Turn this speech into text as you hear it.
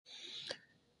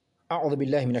أعوذ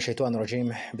بالله من الشيطان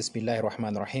الرجيم. بسم الله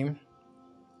الرحمن الرحيم.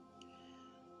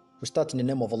 We start in the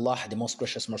name of Allah, the most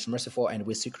gracious, most merciful, and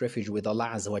we seek refuge with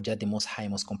Allah Azza wa Jal, the most high,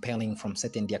 most compelling, from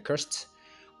Satan the accursed.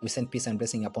 We send peace and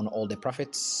blessing upon all the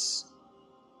prophets,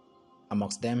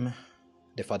 amongst them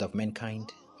the father of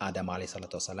mankind, Adam alayhi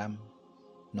salatu wasalam,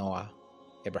 Noah,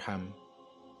 Abraham,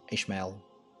 Ishmael,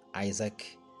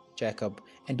 Isaac, Jacob,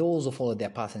 and those who followed their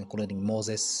path, including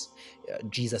Moses,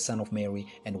 Jesus, son of Mary,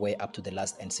 and way up to the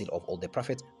last and seal of all the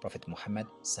prophets, Prophet Muhammad,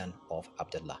 son of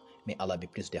Abdullah. May Allah be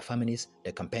pleased with their families,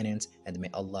 their companions, and may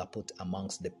Allah put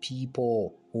amongst the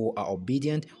people who are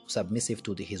obedient, submissive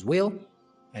to His will.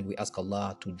 And we ask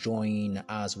Allah to join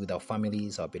us with our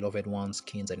families, our beloved ones,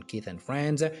 kins and kith and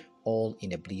friends, all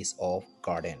in a bliss of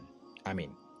garden. Amen.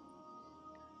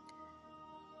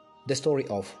 The story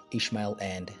of Ishmael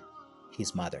and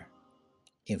his mother,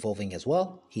 involving as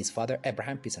well his father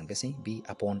Abraham, peace and blessing be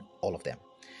upon all of them.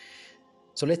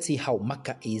 So let's see how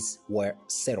Makkah were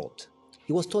settled.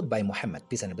 He was taught by Muhammad,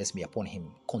 peace and blessing be upon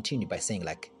him, continue by saying,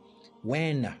 like,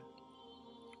 when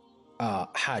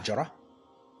Hajar,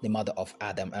 the mother of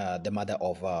Adam, the mother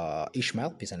of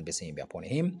Ishmael, peace and blessing be upon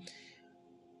him,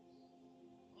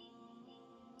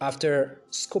 after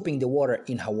scooping the water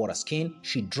in her water skin,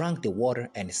 she drank the water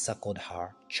and suckled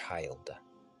her child.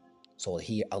 So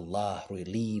here Allah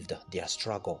relieved their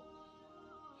struggle.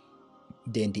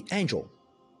 Then the angel,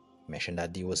 mentioned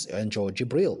that there was angel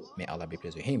Jibril, may Allah be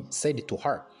pleased with him, said to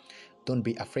her, "Don't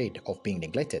be afraid of being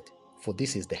neglected, for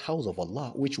this is the house of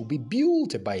Allah, which will be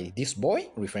built by this boy,"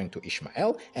 referring to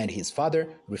Ishmael, and his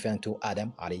father, referring to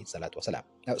Adam alayhi salatu wasalam.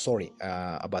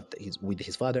 With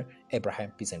his father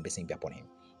Abraham, peace and blessing be upon him.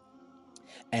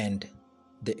 And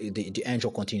the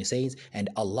angel continues, says, "And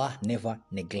Allah never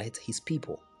neglects his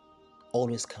people,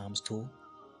 always comes to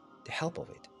the help of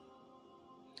it."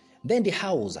 Then the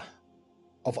house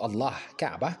of Allah,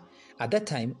 Kaaba, at that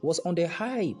time was on the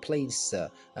high place,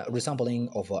 resembling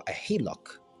of a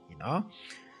hillock,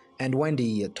 and when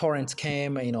the torrents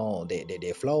came,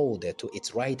 they flowed to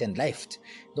its right and left.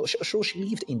 So she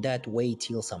lived in that way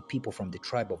till some people from the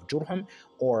tribe of Jurhum,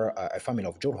 or a family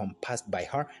of Jurhum, passed by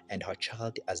her and her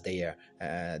child, as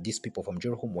these people from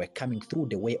Jurhum were coming through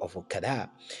the way of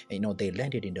Kada. They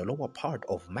landed in the lower part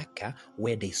of Mecca,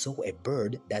 where they saw a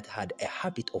bird that had a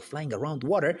habit of flying around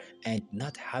water and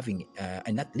not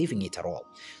leaving it at all.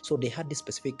 So they had this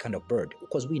specific kind of bird,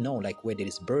 because we know, like, where there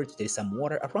is birds, there is some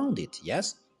water around it.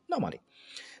 Yes. Normally.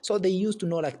 So they used to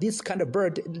know, like, this kind of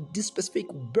bird, this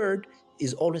specific bird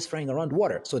is always flying around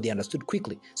water. So they understood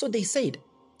quickly. So they said,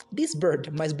 this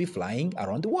bird must be flying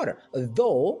around the water,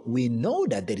 though we know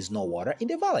that there is no water in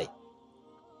the valley.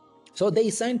 So they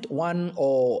sent one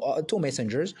or two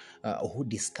messengers who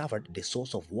discovered the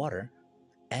source of water,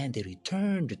 and they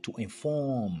returned to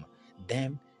inform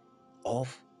them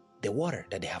of the water,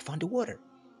 that they have found the water.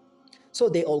 So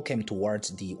they all came towards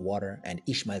the water, and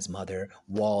Ishmael's mother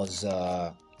was,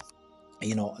 that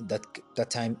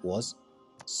time was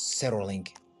settling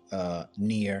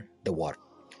near the water.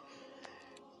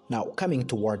 Now, coming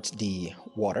towards the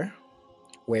water,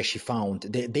 where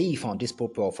they found this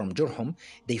people from Jurhum,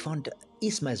 they found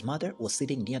Ishmael's mother was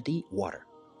sitting near the water.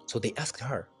 So they asked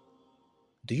her,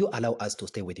 "Do you allow us to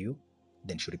stay with you?"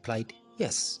 Then she replied,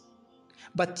 "Yes,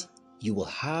 but you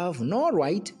will have no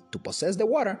right to possess the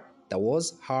water." That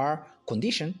was her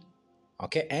condition.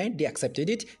 Okay, and they accepted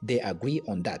it. They agree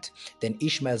on that. Then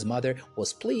Ishmael's mother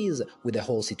was pleased with the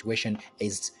whole situation,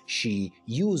 as she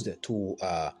used to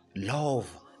love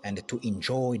and to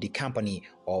enjoy the company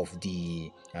of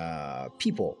the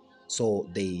people. So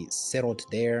they settled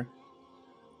there,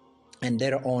 and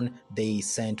later on they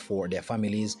sent for their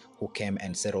families, who came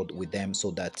and settled with them, so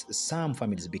that some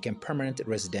families became permanent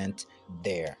resident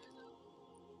there.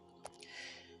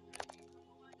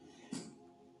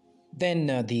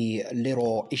 Then the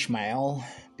little Ishmael,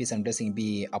 peace and blessing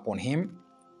be upon him,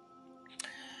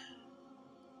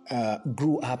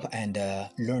 grew up and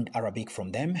learned Arabic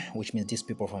from them, which means these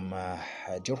people from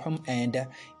Jurhum, and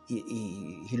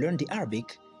he learned the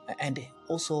Arabic, and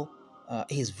also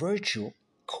his virtue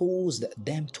caused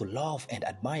them to love and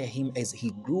admire him as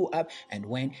he grew up. And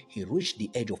when he reached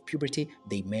the age of puberty,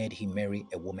 they made him marry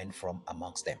a woman from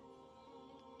amongst them.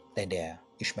 Then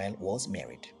Ishmael was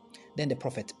married. Then the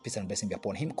Prophet, peace and blessing be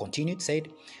upon him, continued,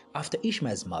 said, after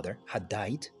Ishmael's mother had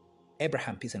died,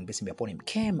 Abraham, peace and blessing be upon him,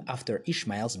 came after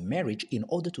Ishmael's marriage in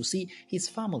order to see his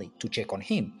family, to check on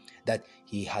him, that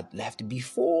he had left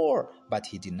before, but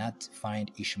he did not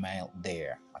find Ishmael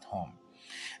there at home.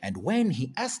 And when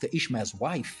he asked Ishmael's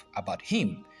wife about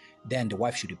him, then the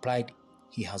wife, she replied,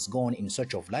 "He has gone in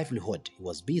search of livelihood. He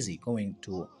was busy going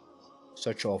to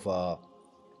search of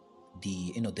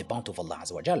the bounty of Allah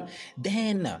Azza wa Jal.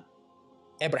 Then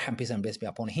Abraham, peace and blessings be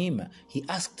upon him, he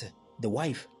asked the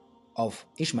wife of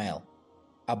Ishmael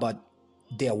about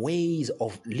their ways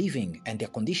of living and their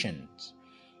conditions.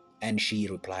 And she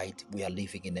replied, we are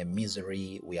living in a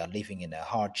misery, we are living in a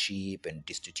hardship and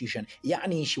destitution.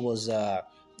 Yani she was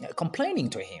complaining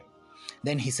to him.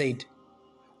 Then he said,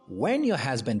 when your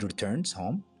husband returns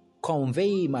home,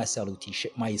 convey my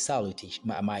salutation, my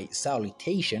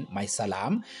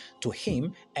salam to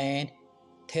him, and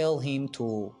tell him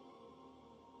to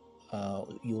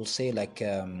you'll say like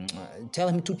tell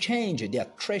him to change the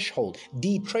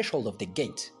threshold of the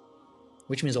gate,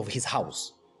 which means of his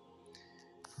house.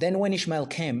 Then when Ishmael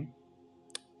came,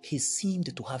 he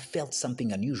seemed to have felt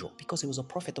something unusual because he was a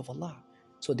prophet of Allah,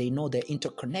 so they know they're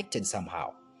interconnected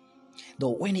somehow.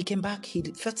 Though when he came back, he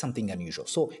felt something unusual.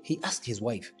 So he asked his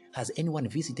wife, has anyone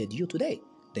visited you today?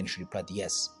 Then she replied,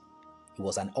 yes. He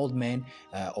was an old man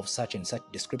of such and such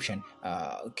description,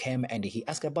 came and he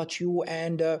asked about you,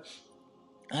 and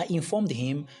I informed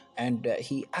him, and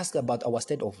he asked about our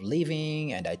state of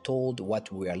living, and I told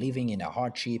what we are living in, a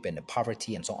hardship and a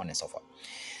poverty and so on and so forth.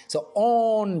 So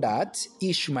on that,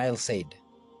 Ishmael said,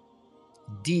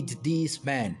 did this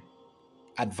man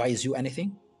advise you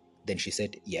anything? Then she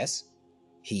said, yes.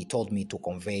 He told me to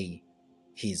convey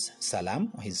his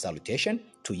salam, his salutation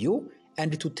to you,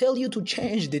 and to tell you to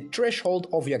change the threshold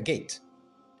of your gate,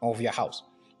 of your house.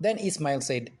 Then Ismail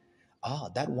said,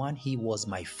 that one, he was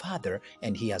my father,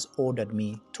 and he has ordered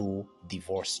me to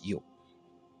divorce you.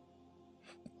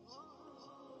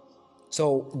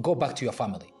 So go back to your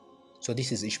family. So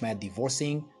this is Ishmael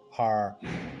divorcing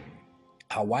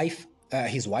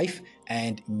his wife,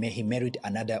 and he married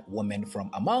another woman from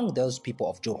among those people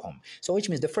of Jurhum. So which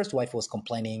means the first wife was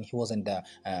complaining.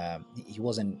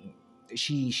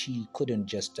 She couldn't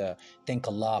just thank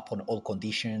Allah upon all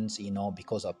conditions,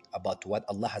 because of about what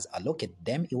Allah has allocated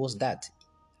them. It was that.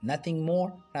 Nothing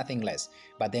more, nothing less.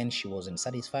 But then she wasn't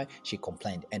satisfied. She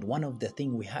complained. And one of the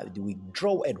things we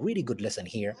draw a really good lesson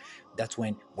here. That's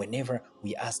whenever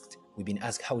we've been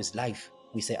asked, how is life?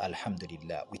 We say,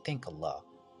 Alhamdulillah. We thank Allah.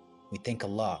 We thank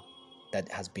Allah that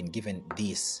has been given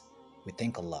this. We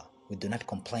thank Allah. We do not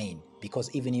complain,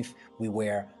 because even if we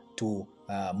were to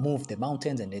move the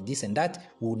mountains and this and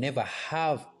that, we never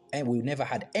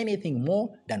had anything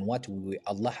more than what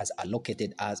Allah has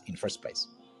allocated us in first place.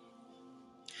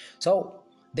 So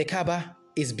the Kaaba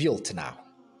is built now.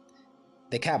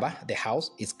 The Kaaba, the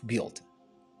house, is built.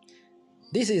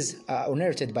 This is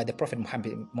narrated by the Prophet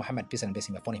Muhammad, peace and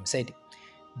blessing upon him, said,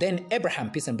 then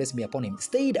Abraham, peace and blessing be upon him,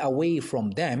 stayed away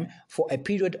from them for a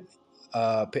period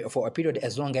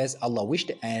as long as Allah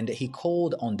wished, and he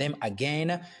called on them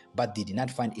again, but they did not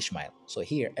find Ishmael. So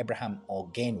here Abraham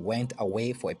again went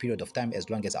away for a period of time as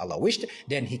long as Allah wished.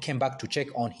 Then he came back to check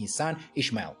on his son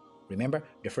Ishmael. Remember,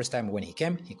 the first time when he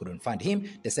came, he couldn't find him.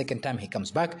 The second time he comes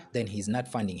back, then he's not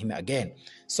finding him again.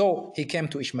 So he came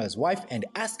to Ishmael's wife and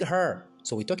asked her.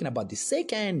 So we're talking about the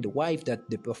second wife that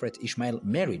the Prophet Ishmael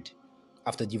married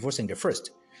after divorcing the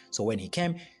first. So when he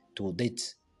came to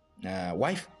date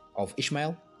wife of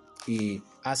Ishmael, he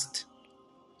asked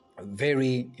a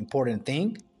very important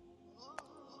thing.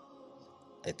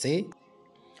 Let's see.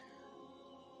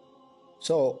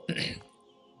 So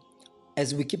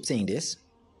as we keep saying this,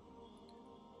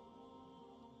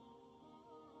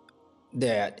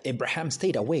 that Abraham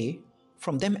stayed away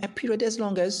from them a period as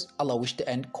long as Allah wished,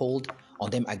 and called on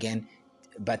them again,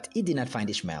 but he did not find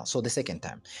Ishmael. So the second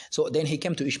time. So then he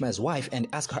came to Ishmael's wife and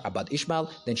asked her about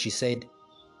Ishmael. Then she said,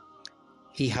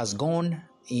 he has gone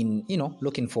in,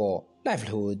 looking for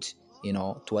livelihood,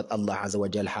 to what Allah Azza wa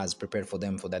Jal has prepared for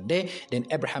them for that day. Then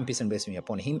Abraham, peace and blessing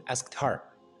upon him, asked her,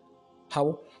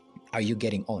 how are you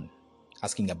getting on?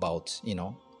 Asking about,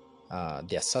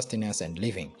 their sustenance and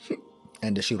living.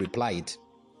 And she replied,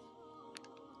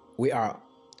 we are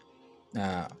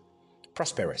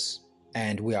prosperous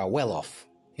and we are well off.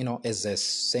 As a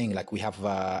saying, like we have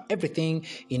everything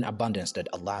in abundance that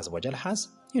Allah Azza wa Jal has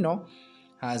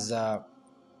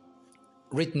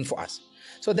written for us.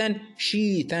 So then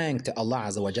she thanked Allah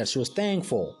Azza wa Jal. She was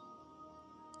thankful.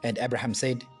 And Abraham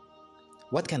said,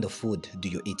 what kind of food do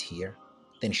you eat here?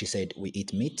 Then she said, we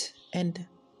eat meat. And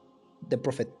the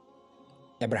Prophet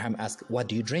Abraham asked, what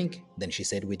do you drink? Then she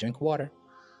said, we drink water.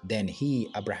 Then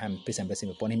Abraham, peace and blessing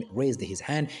upon him, raised his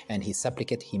hand and he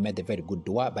supplicated. He made a very good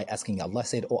dua by asking Allah,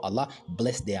 said, oh Allah,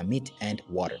 bless their meat and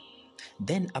water.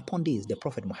 Then upon this, the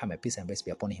Prophet Muhammad, peace and blessing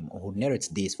be upon him, who narrates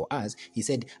this for us, he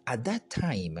said, at that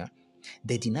time,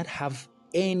 they did not have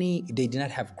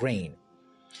grain.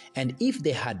 And if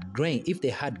they had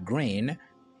grain,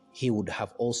 he would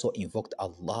have also invoked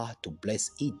Allah to bless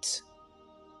it.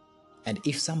 And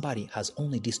if somebody has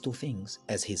only these two things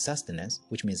as his sustenance,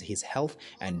 which means his health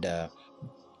and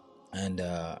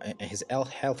his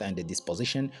health and the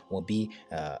disposition will be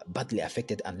badly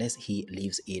affected unless he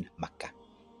lives in Mecca.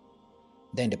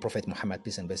 Then the Prophet Muhammad,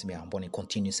 peace and blessings be upon him,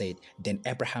 continued, said, then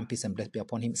Abraham, peace and blessings be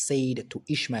upon him, said to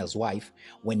Ishmael's wife,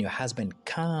 when your husband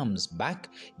comes back,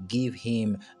 give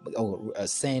him or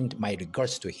send my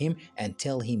regards to him and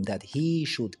tell him that he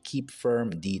should keep firm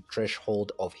the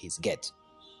threshold of his gate.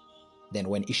 Then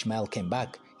when Ishmael came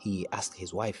back, he asked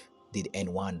his wife, did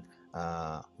anyone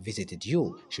visited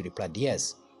you? She replied,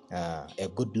 yes. A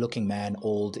good-looking man,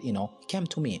 old, came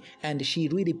to me, and she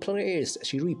really praised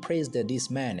this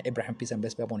man, Abraham, peace and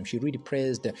blessings be upon him. She really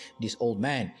praised this old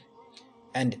man,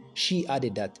 and she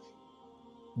added that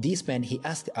this man, he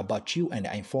asked about you, and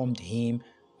I informed him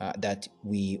that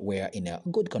we were in a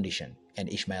good condition. And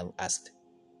Ishmael asked,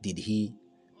 did he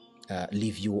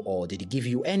leave you, or did he give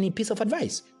you any piece of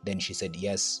advice? Then she said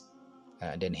yes.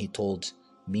 Then he told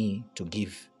me to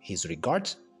give his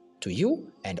regards to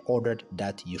you and ordered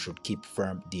that you should keep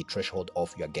firm the threshold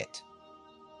of your gate.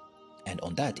 And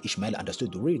on that, Ishmael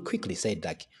understood really quickly, said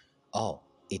like, oh,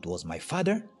 it was my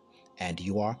father and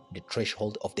you are the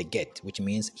threshold of the gate, which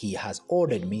means he has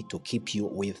ordered me to keep you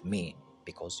with me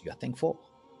because you are thankful,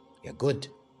 you're good.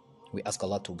 We ask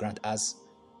Allah to grant us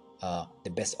the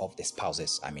best of the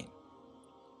spouses,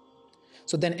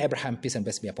 So then Abraham, peace and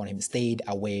blessings be upon him, stayed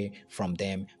away from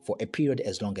them for a period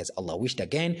as long as Allah wished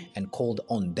again and called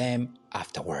on them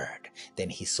afterward. Then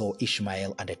he saw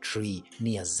Ishmael under a tree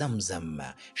near zam-zam,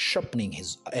 sharpening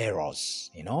his arrows.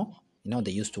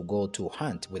 They used to go to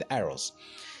hunt with arrows.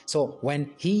 So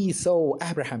when he saw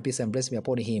Abraham, peace and blessings be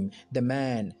upon him, the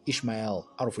man Ishmael,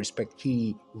 out of respect,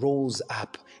 he rose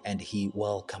up and he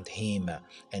welcomed him,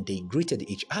 and they greeted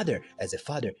each other as a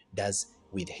father does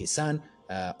with his son,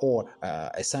 or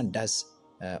a son does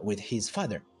with his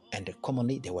father. And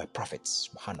commonly they were prophets,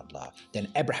 subhanallah. Then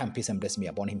Abraham, peace and blessings be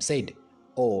upon him, said,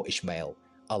 "O Ishmael,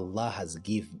 Allah has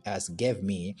gave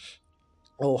me,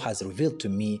 or has revealed to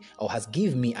me, or has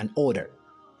given me an order."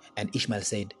 And Ishmael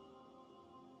said,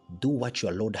 "Do what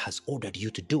your Lord has ordered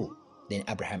you to do." Then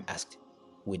Abraham asked,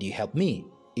 "Will you help me?"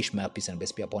 Ishmael, peace and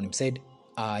blessings be upon him, said,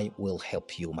 "I will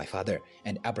help you, my father."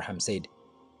 And Abraham said,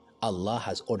 "Allah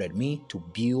has ordered me to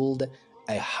build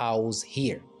a house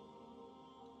here."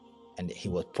 And he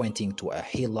was pointing to a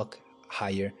hillock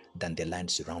higher than the land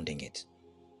surrounding it.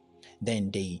 Then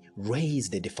they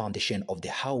raised the foundation of the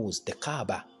house, the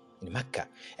Kaaba in Mecca,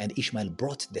 and Ishmael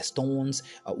brought the stones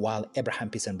while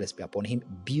Abraham, peace and blessings be upon him,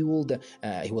 he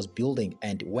was building.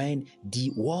 And when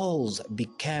the walls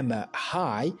became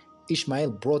high,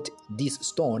 Ishmael brought this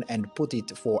stone and put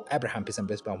it for Abraham, peace and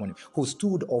blessings be upon him, who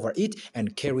stood over it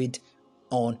and carried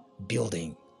on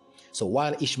building. So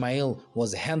while Ishmael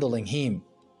was handling him,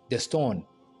 the stone,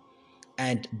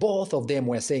 and both of them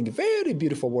were saying very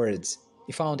beautiful words.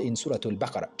 He found in Surah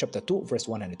Al-Baqarah, chapter 2, verse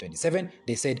 127,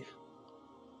 they said,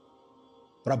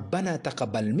 "Rabbana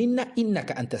taqabbal minna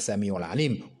innaka anta samiul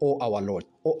alim." O our Lord,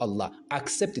 O Allah,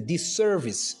 accept this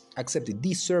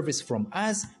service from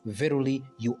us. Verily,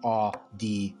 you are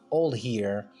the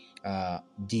all-hearer,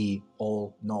 the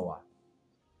all-knower.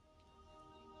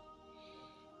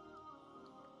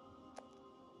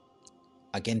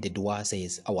 Again, the dua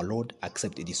says, "Our Lord,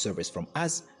 accept this service from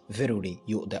us. Verily,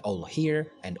 you are the all-hearer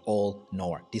and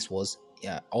all-knower." This was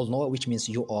all-knower, which means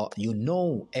you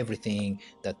know everything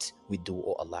that we do,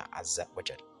 O Allah Azza wa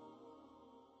Jal.